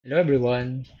Hello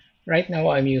everyone. Right now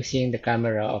I'm using the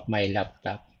camera of my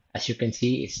laptop. As you can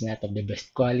see, it's not of the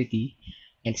best quality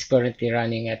and it's currently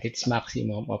running at its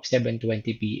maximum of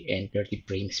 720p and 30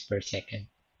 frames per second.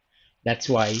 That's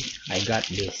why I got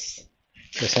this.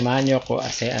 So samahan niyo ako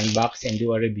as I unbox and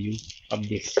do a review of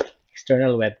this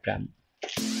external webcam.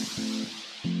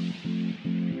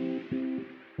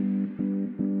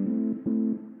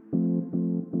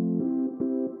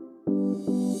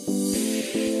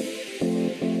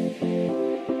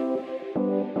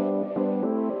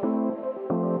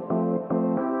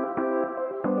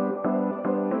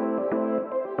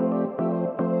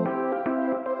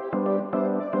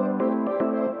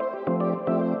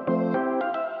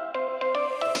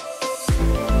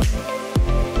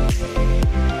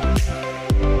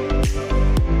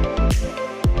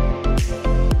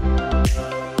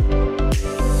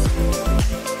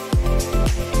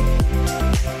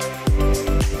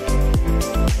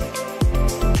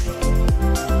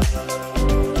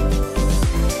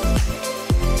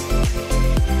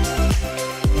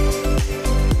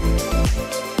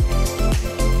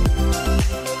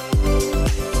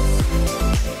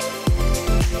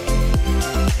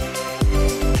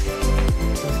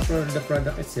 As for the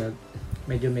product itself,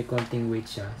 medyo may konting weight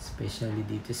siya, especially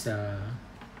dito sa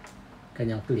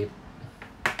kanyang clip.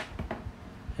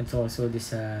 And also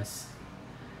this has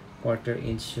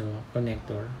quarter-inch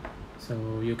connector,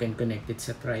 so you can connect it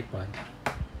sa tripod.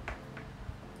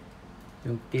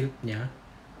 Yung tilt niya,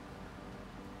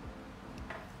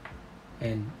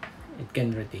 and it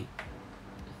can rotate.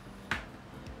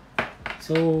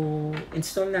 So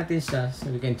install natin siya so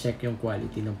we can check yung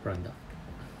quality ng product.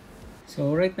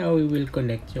 So right now we will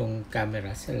connect yung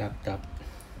camera sa laptop,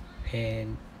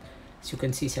 and as you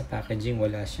can see sa packaging,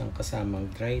 wala siyang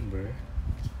kasamang driver.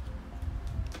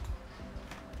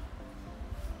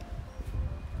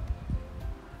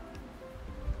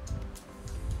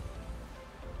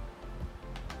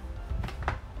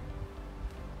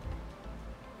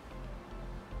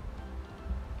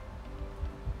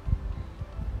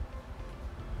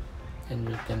 And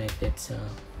we'll connect it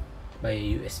by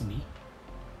USB.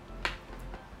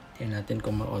 Tingnan natin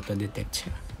kung ma-auto-detect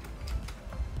siya.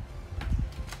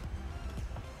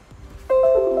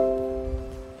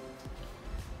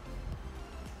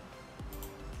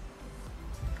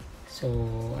 So,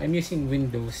 I'm using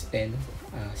Windows 10,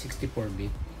 64-bit.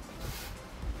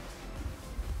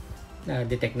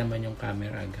 Na-detect naman yung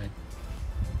camera agad.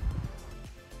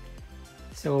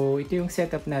 So, ito yung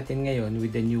setup natin ngayon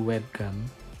with the new webcam.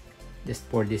 Just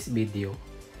for this video.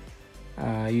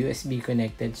 USB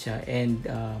connected siya, and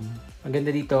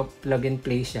maganda dito, plug and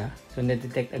play siya. So,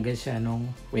 na-detect agad siya nung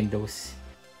Windows.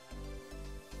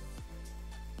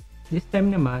 This time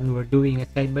naman, we're doing a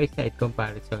side-by-side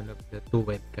comparison of the two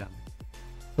webcams.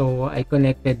 So, I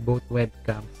connected both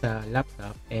webcams sa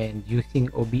laptop, and using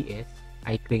OBS,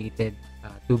 I created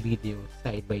two videos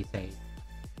side-by-side.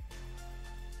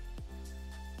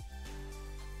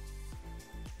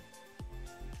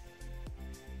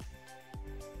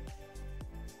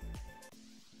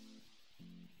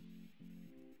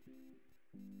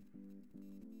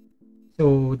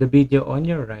 So, the video on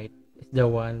your right is the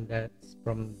one that's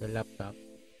from the laptop,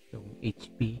 yung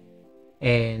HP.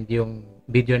 And yung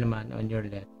video naman on your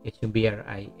left is yung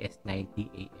BRI S90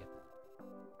 AF.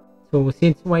 So,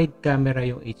 since wide camera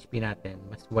yung HP natin,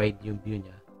 mas wide yung view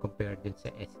niya compared din sa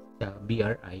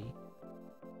BRI.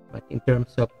 But in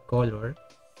terms of color,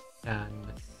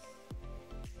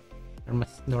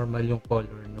 mas normal yung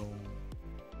color nung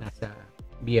nasa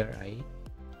BRI.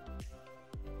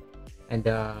 And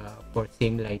for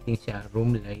same lighting siya,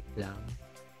 room light lang.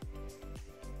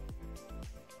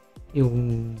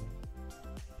 Yung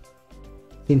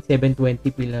since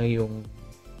 720p lang yung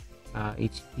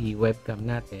HP webcam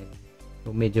natin,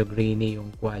 so medyo grainy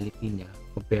yung quality niya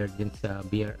compared din sa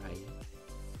BRI.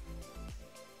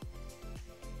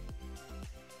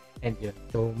 And yun,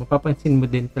 so mapapansin mo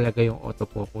din talaga yung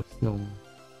autofocus nung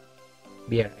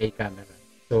BRI camera.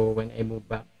 So when I move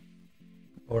back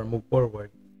or move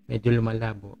forward, medyo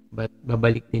lumalabo, but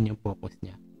babalik din yung focus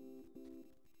niya.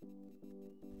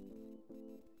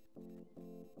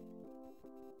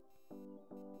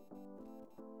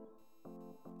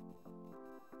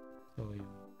 So yun.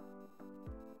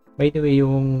 By the way,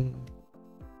 yung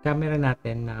camera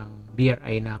natin ng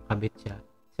BRI nakakabit siya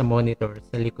sa monitor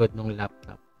sa likod ng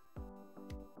laptop.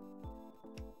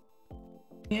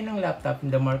 Yan ang laptop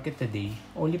in the market today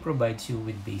only provides you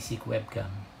with basic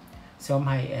webcam. Some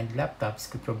high-end laptops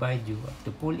could provide you up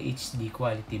to full HD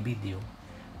quality video,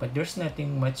 but there's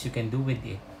nothing much you can do with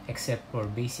it except for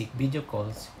basic video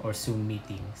calls or Zoom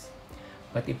meetings.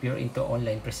 But if you're into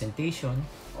online presentation,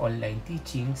 online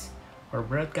teachings, or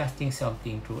broadcasting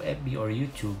something through FB or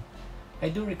YouTube, I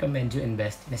do recommend you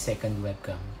invest in a second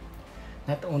webcam.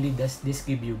 Not only does this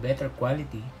give you better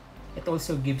quality, it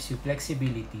also gives you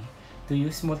flexibility to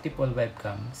use multiple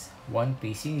webcams, one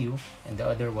facing you and the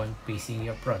other one facing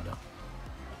your product.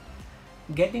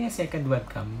 Getting a second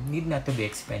webcam need not to be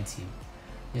expensive.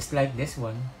 Just like this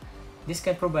one, this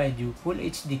can provide you full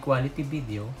HD quality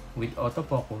video with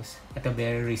autofocus at a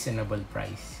very reasonable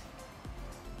price.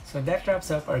 So that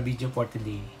wraps up our video for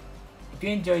today. If you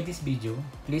enjoyed this video,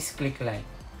 please click like.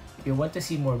 If you want to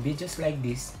see more videos like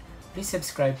this, please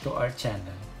subscribe to our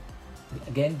channel.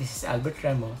 Again, this is Albert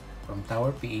Remo from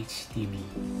Tower PH TV.